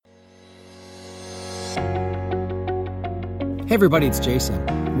Hey everybody, it's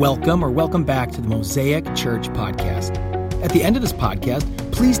Jason. Welcome back to the Mosaic Church Podcast. At the end of this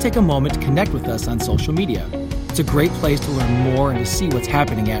podcast, please take a moment to connect with us on social media. It's a great place to learn more and to see what's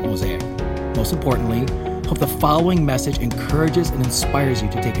happening at Mosaic. Most importantly, hope the following message encourages and inspires you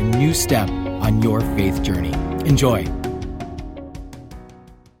to take a new step on your faith journey. Enjoy.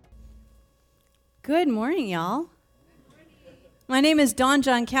 Good morning, y'all. My name is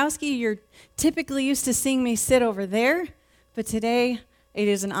Jonckowski. You're typically used to seeing me sit over there, but today it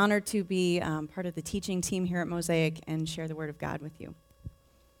is an honor to be part of the teaching team here at Mosaic and share the Word of God with you.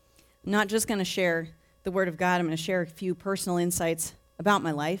 I'm not just going to share the Word of God, I'm going to share a few personal insights about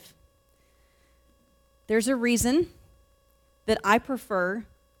my life. There's a reason that I prefer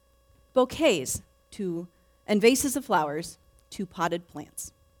bouquets and vases of flowers to potted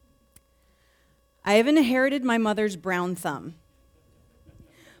plants. I have inherited my mother's brown thumb.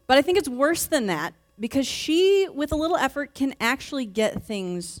 But I think it's worse than that because she, with a little effort, can actually get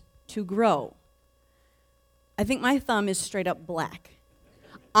things to grow. I think my thumb is straight up black.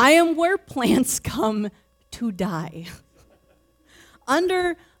 I am where plants come to die.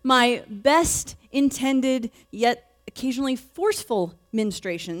 Under my best intended yet occasionally forceful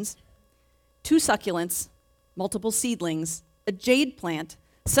ministrations, 2 succulents, multiple seedlings, a jade plant,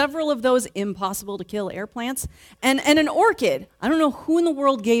 several of those impossible to kill air plants, and an orchid. I don't know who in the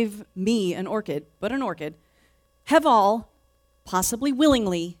world gave me an orchid, but an orchid, have all, possibly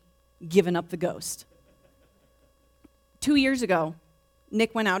willingly, given up the ghost. 2 years ago,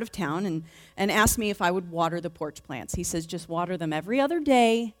 Nick went out of town and asked me if I would water the porch plants. He says, just water them every other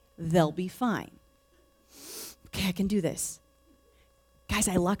day, they'll be fine. Okay, I can do this. Guys,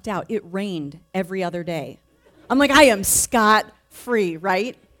 I lucked out. It rained every other day. I'm like, I am scot-free,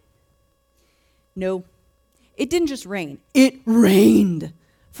 right? No, it didn't just rain. It rained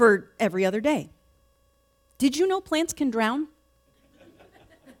for every other day. Did you know plants can drown?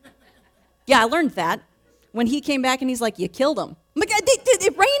 Yeah, I learned that. When he came back and he's like, you killed them. I'm like,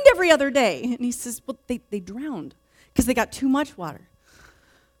 it rained every other day. And he says, well, they drowned because they got too much water.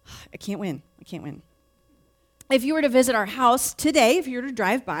 I can't win. If you were to visit our house today, if you were to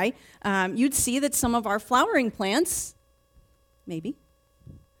drive by, you'd see that some of our flowering plants, maybe,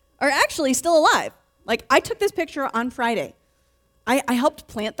 are actually still alive. Like, I took this picture on Friday. I helped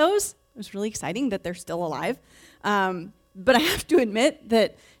plant those. It was really exciting that they're still alive. But I have to admit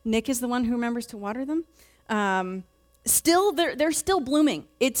that Nick is the one who remembers to water them. They're still blooming.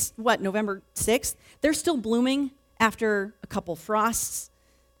 It's, November 6th? They're still blooming after a couple frosts,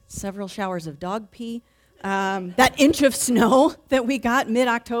 several showers of dog pee. That inch of snow that we got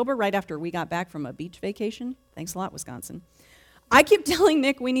mid-October, right after we got back from a beach vacation. Thanks a lot, Wisconsin. I keep telling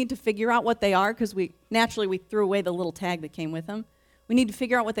Nick we need to figure out what they are because we threw away the little tag that came with them. We need to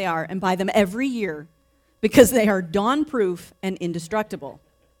figure out what they are and buy them every year because they are dawn-proof and indestructible.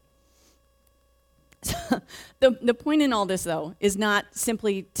 The point in all this, though, is not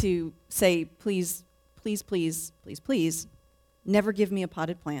simply to say, please, please, please, please, please, never give me a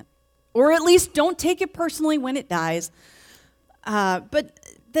potted plant. Or at least don't take it personally when it dies. But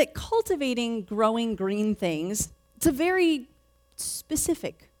that cultivating, growing green things, it's a very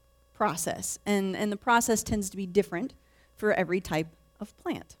specific process. And the process tends to be different for every type of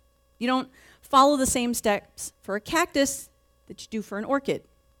plant. You don't follow the same steps for a cactus that you do for an orchid.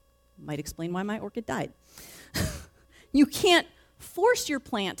 Might explain why my orchid died. You can't force your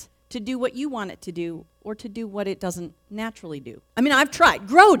plant to do what you want it to do or to do what it doesn't naturally do. I mean, I've tried.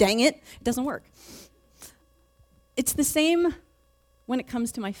 Grow, dang it. It doesn't work. It's the same when it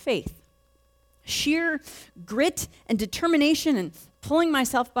comes to my faith. Sheer grit and determination and pulling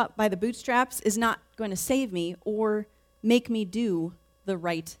myself up by the bootstraps is not going to save me or make me do the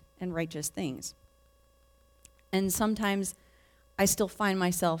right and righteous things. And sometimes I still find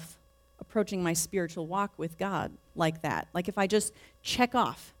myself approaching my spiritual walk with God like that. Like if I just check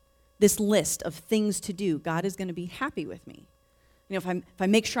off this list of things to do, God is going to be happy with me. You know, if I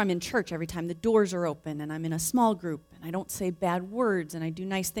make sure I'm in church every time the doors are open and I'm in a small group and I don't say bad words and I do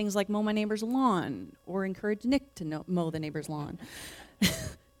nice things like mow my neighbor's lawn or encourage Nick to mow the neighbor's lawn.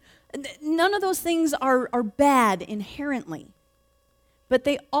 None of those things are bad inherently, but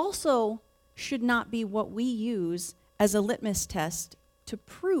they also should not be what we use as a litmus test to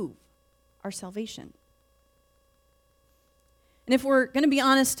prove our salvation. And if we're going to be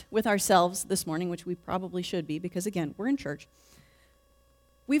honest with ourselves this morning, which we probably should be, because again, we're in church,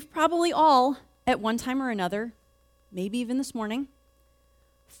 we've probably all, at one time or another, maybe even this morning,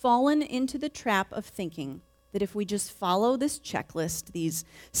 fallen into the trap of thinking that if we just follow this checklist, these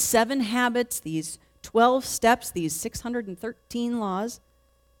 7 habits, these 12 steps, these 613 laws,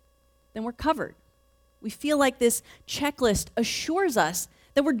 then we're covered. We feel like this checklist assures us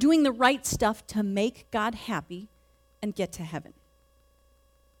that we're doing the right stuff to make God happy and get to heaven.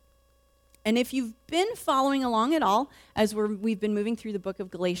 And if you've been following along at all, as we've been moving through the book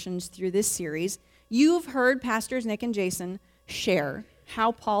of Galatians through this series, you've heard Pastors Nick and Jason share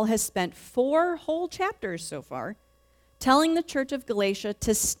how Paul has spent 4 whole chapters so far telling the church of Galatia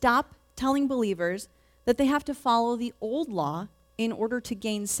to stop telling believers that they have to follow the old law in order to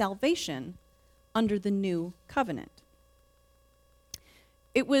gain salvation under the new covenant.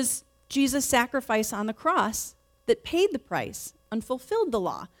 It was Jesus' sacrifice on the cross that paid the price and fulfilled the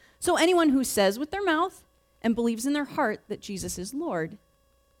law. So anyone who says with their mouth and believes in their heart that Jesus is Lord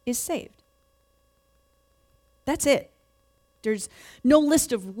is saved. That's it. There's no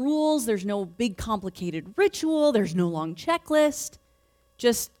list of rules. There's no big complicated ritual. There's no long checklist.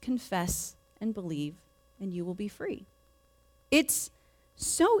 Just confess and believe, and you will be free. It's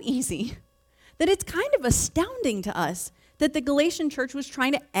so easy that it's kind of astounding to us that the Galatian church was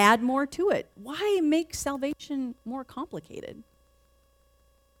trying to add more to it. Why make salvation more complicated?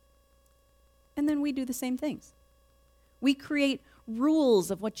 And then we do the same things. We create rules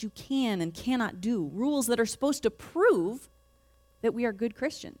of what you can and cannot do, rules that are supposed to prove that we are good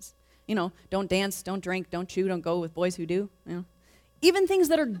Christians. You know, don't dance, don't drink, don't chew, don't go with boys who do. You know, even things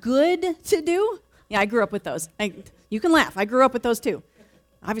that are good to do. Yeah, I grew up with those. You can laugh. I grew up with those too.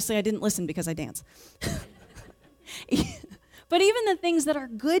 Obviously, I didn't listen because I dance. But even the things that are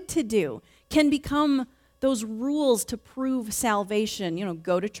good to do can become those rules to prove salvation. You know,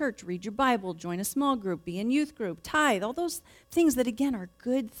 go to church, read your Bible, join a small group, be in youth group, tithe, all those things that, again, are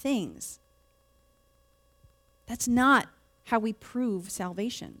good things. That's not how we prove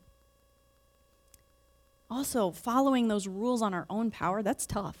salvation. Also, following those rules on our own power, that's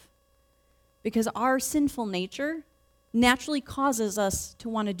tough. Because our sinful nature naturally causes us to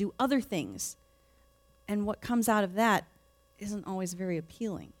want to do other things. And what comes out of that isn't always very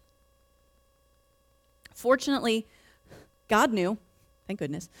appealing. Fortunately, God knew, thank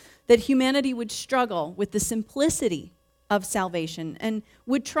goodness, that humanity would struggle with the simplicity of salvation and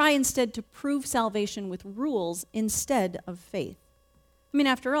would try instead to prove salvation with rules instead of faith. I mean,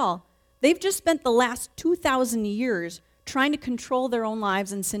 after all, they've just spent the last 2,000 years trying to control their own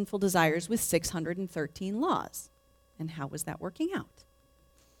lives and sinful desires with 613 laws. And how was that working out?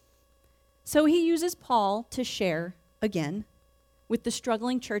 So he uses Paul to share, again, with the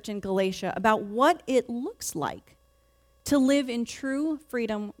struggling church in Galatia about what it looks like to live in true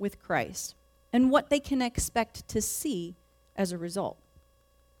freedom with Christ and what they can expect to see as a result.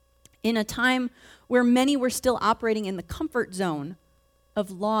 In a time where many were still operating in the comfort zone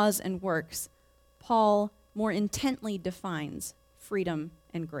of laws and works, Paul more intently defines freedom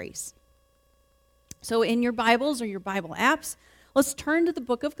and grace. So in your Bibles or your Bible apps, let's turn to the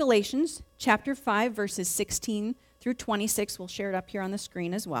book of Galatians, chapter 5, verses 16 through 26. We'll share it up here on the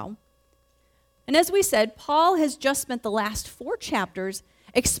screen as well. And as we said, Paul has just spent the last 4 chapters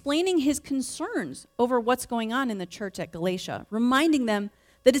explaining his concerns over what's going on in the church at Galatia, reminding them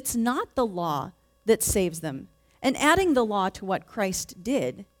that it's not the law that saves them. And adding the law to what Christ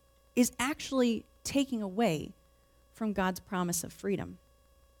did is actually taking away from God's promise of freedom.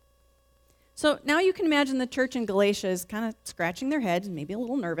 So now you can imagine the church in Galatia is kind of scratching their heads, maybe a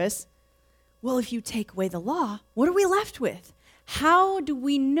little nervous. Well, if you take away the law, what are we left with? How do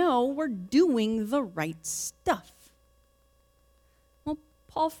we know we're doing the right stuff? Well,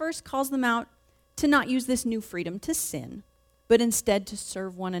 Paul first calls them out to not use this new freedom to sin, but instead to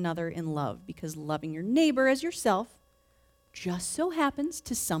serve one another in love, because loving your neighbor as yourself just so happens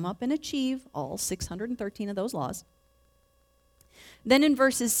to sum up and achieve all 613 of those laws. Then in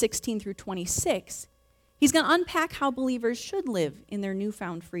verses 16 through 26, he's going to unpack how believers should live in their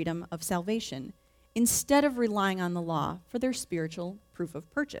newfound freedom of salvation instead of relying on the law for their spiritual proof of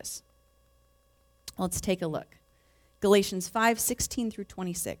purchase. Let's take a look. Galatians 5:16 through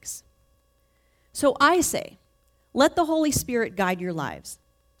 26. So I say, let the Holy Spirit guide your lives.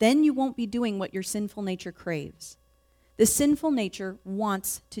 Then you won't be doing what your sinful nature craves. The sinful nature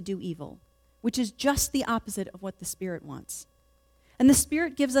wants to do evil, which is just the opposite of what the Spirit wants. And the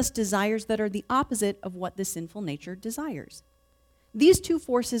Spirit gives us desires that are the opposite of what the sinful nature desires. These two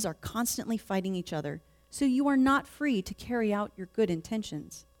forces are constantly fighting each other, so you are not free to carry out your good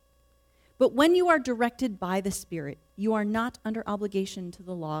intentions. But when you are directed by the Spirit, you are not under obligation to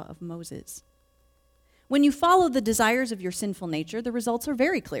the law of Moses. When you follow the desires of your sinful nature, the results are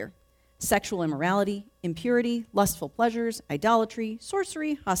very clear. Sexual immorality, impurity, lustful pleasures, idolatry,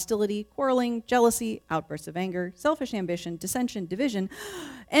 sorcery, hostility, quarreling, jealousy, outbursts of anger, selfish ambition, dissension, division,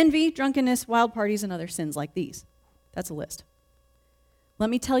 envy, drunkenness, wild parties, and other sins like these. That's a list. Let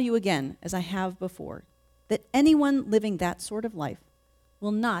me tell you again, as I have before, that anyone living that sort of life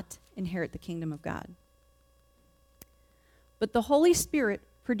will not inherit the kingdom of God. But the Holy Spirit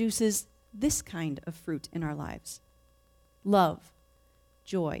produces this kind of fruit in our lives: love,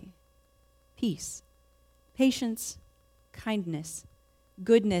 joy, peace, patience, kindness,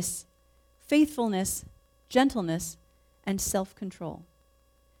 goodness, faithfulness, gentleness, and self-control.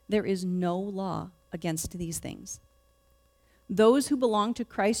 There is no law against these things. Those who belong to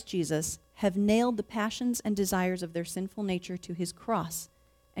Christ Jesus have nailed the passions and desires of their sinful nature to his cross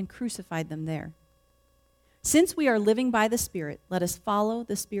and crucified them there. Since we are living by the Spirit, let us follow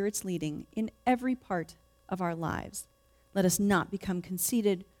the Spirit's leading in every part of our lives. Let us not become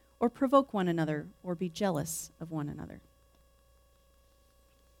conceited or provoke one another or be jealous of one another.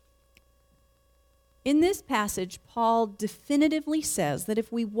 In this passage, Paul definitively says that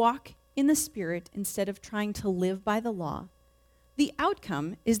if we walk in the Spirit instead of trying to live by the law, the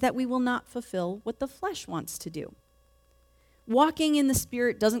outcome is that we will not fulfill what the flesh wants to do. Walking in the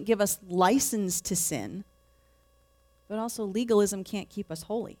Spirit doesn't give us license to sin, but also legalism can't keep us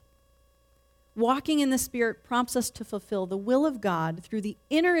holy. Walking in the Spirit prompts us to fulfill the will of God through the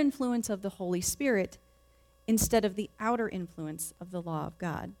inner influence of the Holy Spirit instead of the outer influence of the law of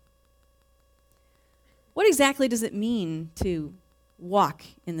God. What exactly does it mean to walk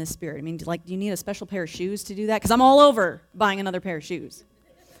in the Spirit? I mean, do you need a special pair of shoes to do that? Because I'm all over buying another pair of shoes.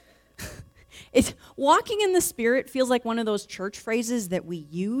 Walking in the Spirit feels like one of those church phrases that we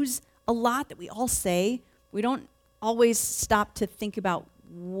use a lot, that we all say. We don't always stop to think about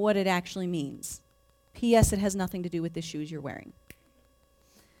what it actually means. P.S. It has nothing to do with the shoes you're wearing.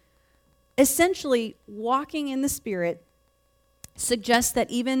 Essentially, walking in the Spirit suggests that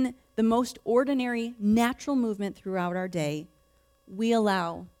even the most ordinary natural movement throughout our day, we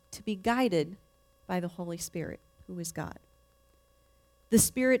allow to be guided by the Holy Spirit, who is God. The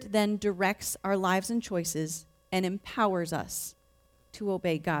Spirit then directs our lives and choices and empowers us to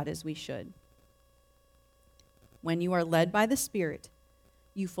obey God as we should. When you are led by the Spirit,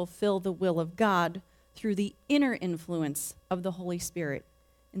 you fulfill the will of God through the inner influence of the Holy Spirit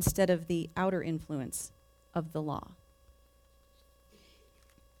instead of the outer influence of the law.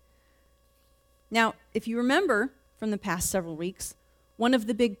 Now, if you remember from the past several weeks, one of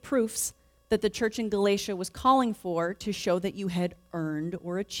the big proofs that the church in Galatia was calling for to show that you had earned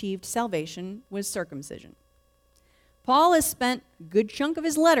or achieved salvation was circumcision. Paul has spent a good chunk of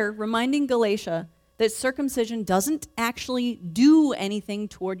his letter reminding Galatia that circumcision doesn't actually do anything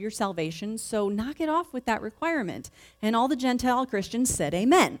toward your salvation, so knock it off with that requirement. And all the Gentile Christians said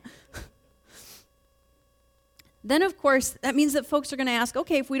amen. Then, of course, that means that folks are going to ask,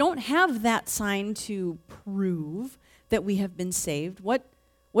 okay, if we don't have that sign to prove that we have been saved, what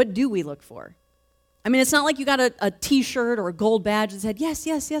do we look for? I mean, it's not like you got a T-shirt or a gold badge that said, yes,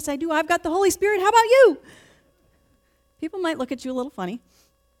 yes, yes, I do. I've got the Holy Spirit. How about you? People might look at you a little funny.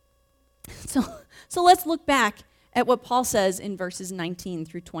 So let's look back at what Paul says in verses 19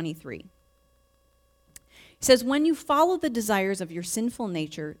 through 23. He says, when you follow the desires of your sinful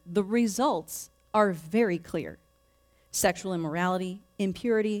nature, the results are very clear. Sexual immorality,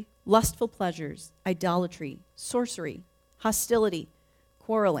 impurity, lustful pleasures, idolatry, sorcery, hostility,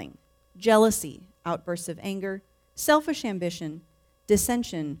 quarreling, jealousy, outbursts of anger, selfish ambition,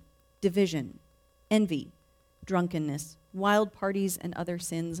 dissension, division, envy, drunkenness, wild parties, and other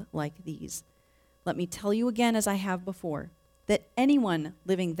sins like these. Let me tell you again, as I have before, that anyone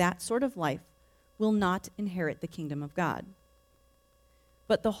living that sort of life will not inherit the kingdom of God.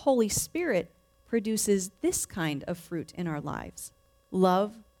 But the Holy Spirit produces this kind of fruit in our lives: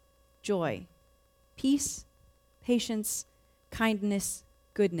 love, joy, peace, patience, kindness,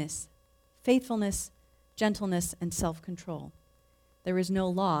 goodness, faithfulness, gentleness, and self-control. There is no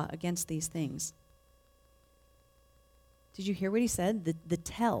law against these things. Did you hear what he said? The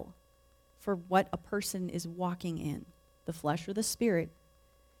tell for what a person is walking in, the flesh or the Spirit,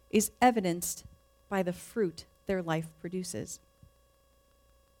 is evidenced by the fruit their life produces.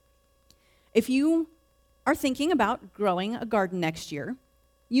 If you are thinking about growing a garden next year,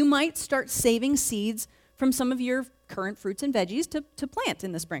 you might start saving seeds from some of your current fruits and veggies to plant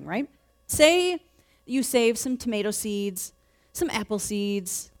in the spring, right? Say you save some tomato seeds, some apple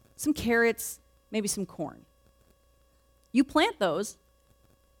seeds, some carrots, maybe some corn. You plant those,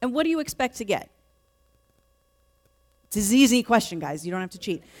 and what do you expect to get? It's an easy question, guys. You don't have to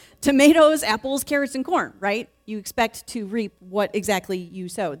cheat. Tomatoes, apples, carrots, and corn, right? You expect to reap what exactly you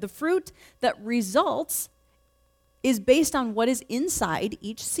sow. The fruit that results is based on what is inside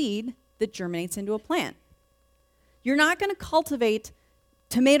each seed that germinates into a plant. You're not going to cultivate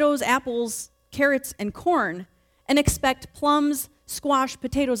tomatoes, apples, carrots, and corn and expect plums, squash,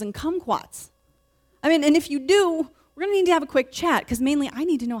 potatoes, and kumquats. And if you do, we're going to need to have a quick chat, because mainly I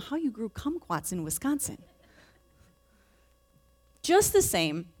need to know how you grew kumquats in Wisconsin. Just the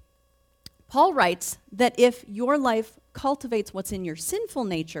same, Paul writes that if your life cultivates what's in your sinful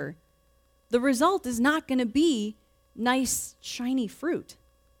nature, the result is not going to be nice, shiny fruit.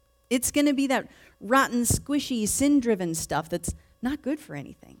 It's going to be that rotten, squishy, sin-driven stuff that's not good for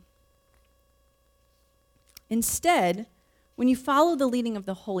anything. Instead, when you follow the leading of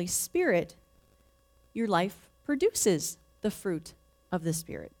the Holy Spirit, your life produces the fruit of the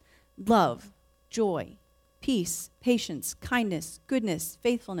Spirit. Love, joy, peace, patience, kindness, goodness,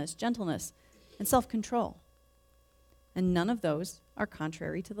 faithfulness, gentleness, and self-control. And none of those are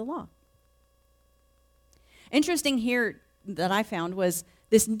contrary to the law. Interesting here that I found was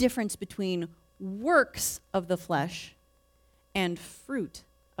this difference between works of the flesh and fruit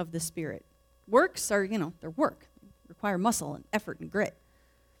of the Spirit. Works are, they're work. They require muscle and effort and grit.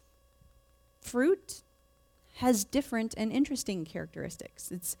 Fruit has different and interesting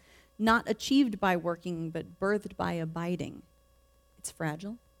characteristics. It's not achieved by working, but birthed by abiding. It's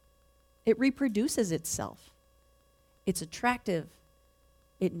fragile. It reproduces itself. It's attractive.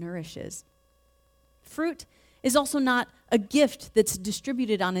 It nourishes. Fruit is also not a gift that's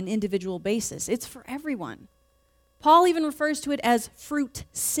distributed on an individual basis. It's for everyone. Paul even refers to it as fruit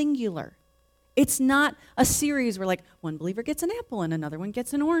singular. It's not a series where one believer gets an apple and another one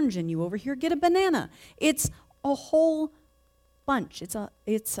gets an orange and you over here get a banana. It's a whole bunch.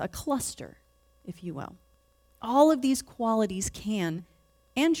 It's a cluster, if you will. All of these qualities can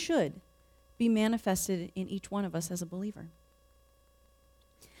and should be manifested in each one of us as a believer.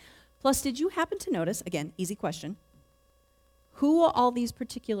 Plus, did you happen to notice, again, easy question, who all these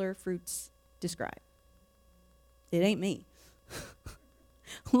particular fruits describe? It ain't me.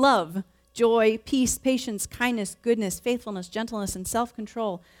 Love, joy, peace, patience, kindness, goodness, faithfulness, gentleness, and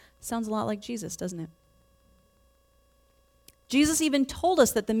self-control. Sounds a lot like Jesus, doesn't it? Jesus even told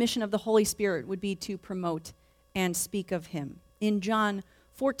us that the mission of the Holy Spirit would be to promote and speak of him. In John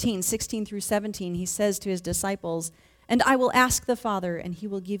 14:16 through 17, he says to his disciples, "And I will ask the Father, and he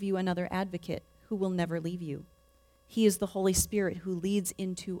will give you another advocate who will never leave you. He is the Holy Spirit who leads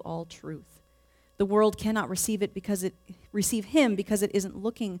into all truth. The world cannot receive him because it isn't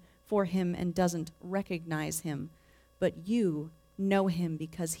looking for him and doesn't recognize him. But you know him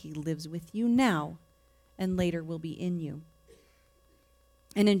because he lives with you now and later will be in you."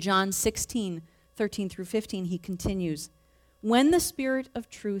 And in John 16:13 through 15, he continues, "When the Spirit of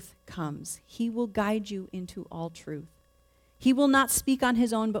truth comes, he will guide you into all truth. He will not speak on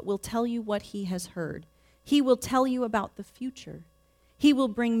his own, but will tell you what he has heard. He will tell you about the future. He will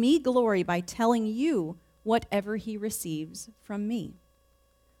bring me glory by telling you whatever he receives from me.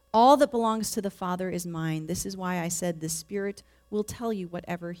 All that belongs to the Father is mine. This is why I said the Spirit will tell you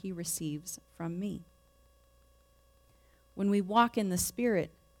whatever he receives from me." When we walk in the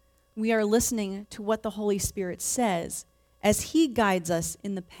Spirit, we are listening to what the Holy Spirit says as he guides us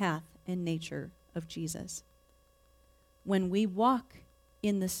in the path and nature of Jesus. When we walk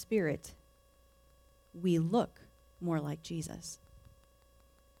in the Spirit, we look more like Jesus.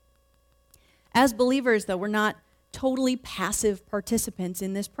 As believers, though, we're not totally passive participants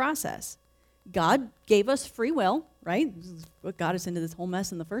in this process. God gave us free will, right? This is what got us into this whole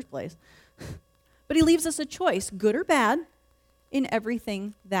mess in the first place. But he leaves us a choice, good or bad, in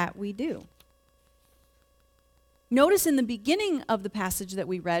everything that we do. Notice in the beginning of the passage that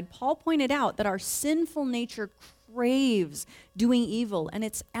we read, Paul pointed out that our sinful nature craves doing evil, and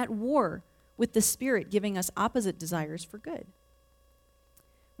it's at war with the Spirit giving us opposite desires for good.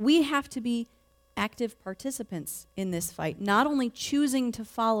 We have to be active participants in this fight, not only choosing to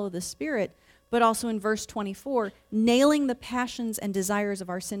follow the Spirit, but also in verse 24, nailing the passions and desires of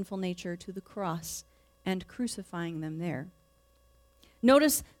our sinful nature to the cross and crucifying them there.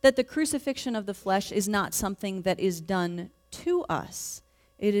 Notice that the crucifixion of the flesh is not something that is done to us.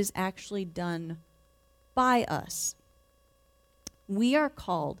 It is actually done by us. We are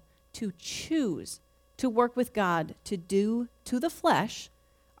called to choose to work with God to do to the flesh,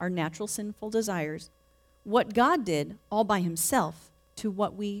 our natural sinful desires, what God did all by himself to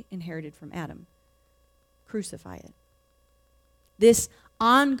what we inherited from Adam. Crucify it. This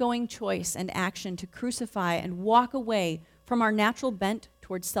ongoing choice and action to crucify and walk away from our natural bent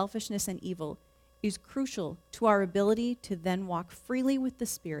towards selfishness and evil is crucial to our ability to then walk freely with the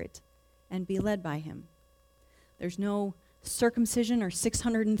Spirit and be led by him. There's no circumcision or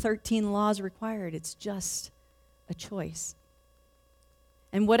 613 laws required. It's just a choice.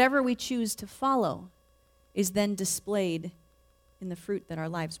 And whatever we choose to follow is then displayed in the fruit that our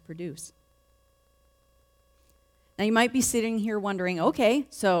lives produce. Now you might be sitting here wondering, okay,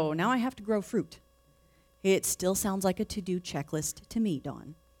 so now I have to grow fruit. It still sounds like a to-do checklist to me,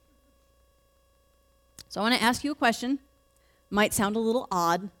 Dawn. So I want to ask you a question. Might sound a little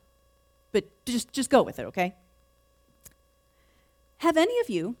odd, but just go with it, okay? Have any of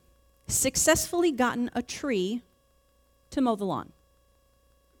you successfully gotten a tree to mow the lawn?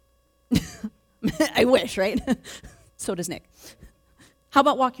 I wish, right? So does Nick. How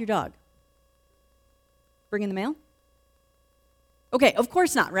about walk your dog? Bring in the mail? Okay, of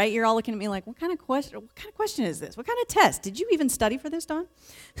course not, right? You're all looking at me like, what kind of question is this? What kind of test? Did you even study for this, Dawn?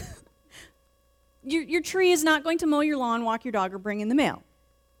 Your tree is not going to mow your lawn, walk your dog, or bring in the mail.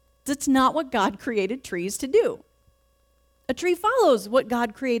 That's not what God created trees to do. A tree follows what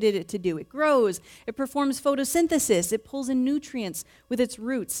God created it to do. It grows, it performs photosynthesis, it pulls in nutrients with its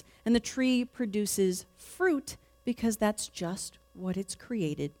roots, and the tree produces fruit because that's just what it's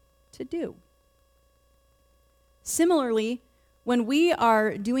created to do. Similarly, when we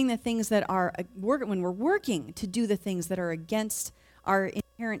are doing the things that are, when we're working to do the things that are against our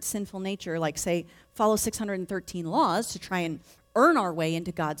inherent sinful nature, like say, follow 613 laws to try and earn our way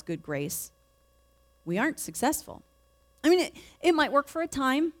into God's good grace, we aren't successful. I mean, it might work for a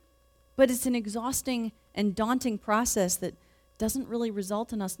time, but it's an exhausting and daunting process that doesn't really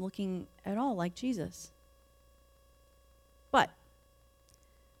result in us looking at all like Jesus. But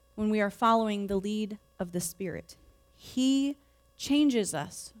when we are following the lead of the Spirit, He changes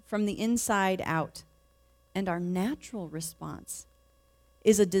us from the inside out, and our natural response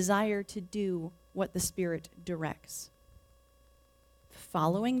is a desire to do what the Spirit directs.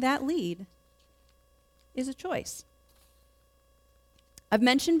 Following that lead is a choice. I've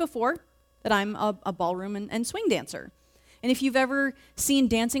mentioned before that I'm a ballroom and swing dancer. And if you've ever seen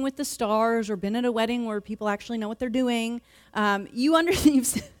Dancing with the Stars or been at a wedding where people actually know what they're doing,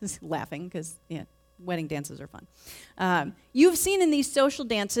 you've laughing because, wedding dances are fun. You've seen in these social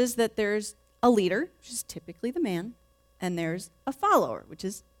dances that there's a leader, which is typically the man, and there's a follower, which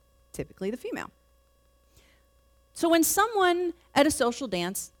is typically the female. So when someone at a social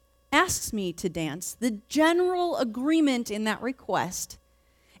dance asks me to dance, the general agreement in that request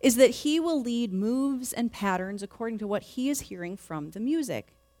is that he will lead moves and patterns according to what he is hearing from the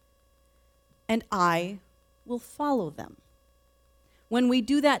music. And I will follow them. When we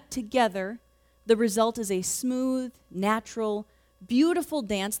do that together, the result is a smooth, natural, beautiful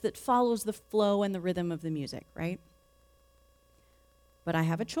dance that follows the flow and the rhythm of the music, right? But I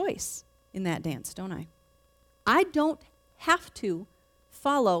have a choice in that dance, don't I? I don't have to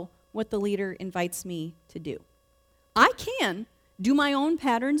follow what the leader invites me to do. I can do my own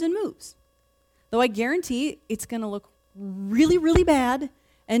patterns and moves, though I guarantee it's going to look really, really bad,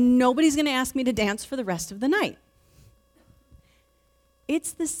 and nobody's going to ask me to dance for the rest of the night.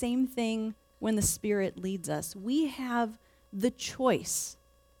 It's the same thing when the Spirit leads us. We have the choice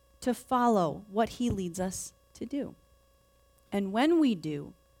to follow what He leads us to do. And when we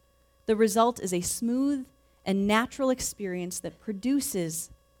do, the result is a smooth and natural experience that produces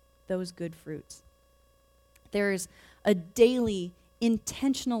those good fruits. There's a daily,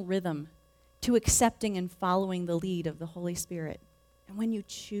 intentional rhythm to accepting and following the lead of the Holy Spirit. And when you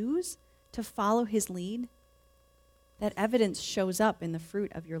choose to follow His lead, that evidence shows up in the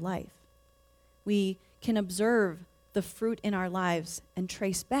fruit of your life. We can observe the fruit in our lives and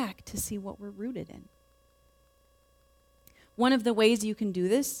trace back to see what we're rooted in. One of the ways you can do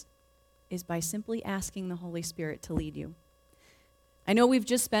this is by simply asking the Holy Spirit to lead you. I know we've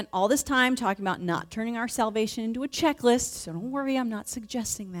just spent all this time talking about not turning our salvation into a checklist, so don't worry, I'm not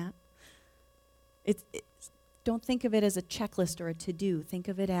suggesting that. Don't think of it as a checklist or a to-do. Think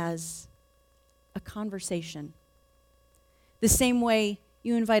of it as a conversation. The same way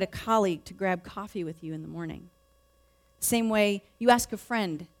you invite a colleague to grab coffee with you in the morning. The same way you ask a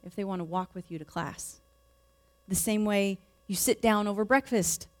friend if they want to walk with you to class. The same way you sit down over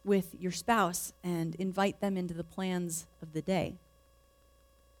breakfast with your spouse and invite them into the plans of the day.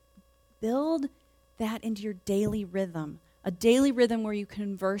 Build that into your daily rhythm, a daily rhythm where you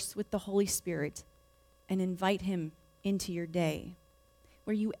converse with the Holy Spirit and invite Him into your day,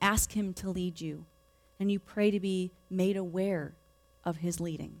 where you ask Him to lead you and you pray to be made aware of His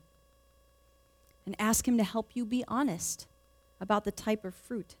leading. And ask Him to help you be honest about the type of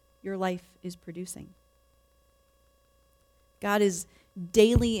fruit your life is producing. God is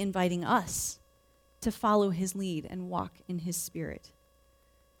daily inviting us to follow His lead and walk in His Spirit.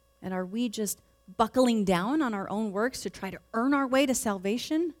 And are we just buckling down on our own works to try to earn our way to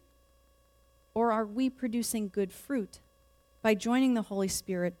salvation? Or are we producing good fruit by joining the Holy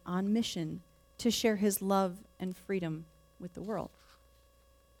Spirit on mission to share His love and freedom with the world?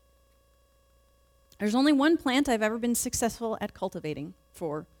 There's only one plant I've ever been successful at cultivating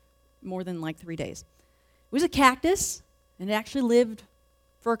for more than 3 days. It was a cactus, and it actually lived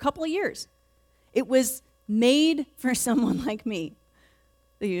for a couple of years. It was made for someone like me.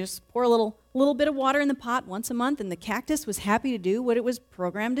 You just pour a little bit of water in the pot once a month, and the cactus was happy to do what it was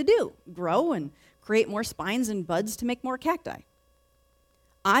programmed to do, grow and create more spines and buds to make more cacti.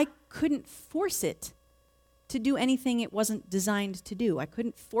 I couldn't force it to do anything it wasn't designed to do. I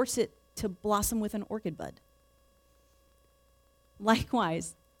couldn't force it to blossom with an orchid bud.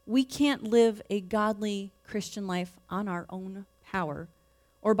 Likewise, we can't live a godly Christian life on our own power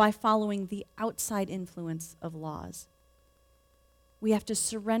or by following the outside influence of laws. We have to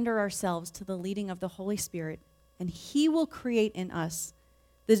surrender ourselves to the leading of the Holy Spirit, and He will create in us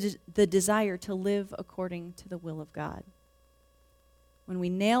the desire to live according to the will of God. When we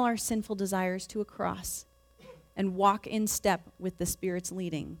nail our sinful desires to a cross and walk in step with the Spirit's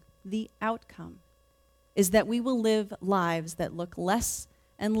leading, the outcome is that we will live lives that look less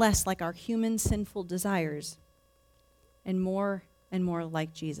and less like our human sinful desires and more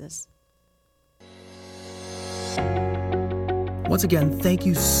like Jesus. Once again, thank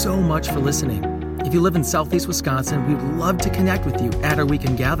you so much for listening. If you live in Southeast Wisconsin, we would love to connect with you at our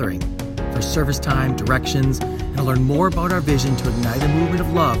weekend gathering. For service time, directions, and to learn more about our vision to ignite a movement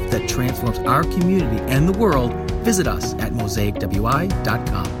of love that transforms our community and the world, visit us at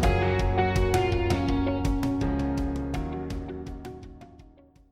mosaicwi.com.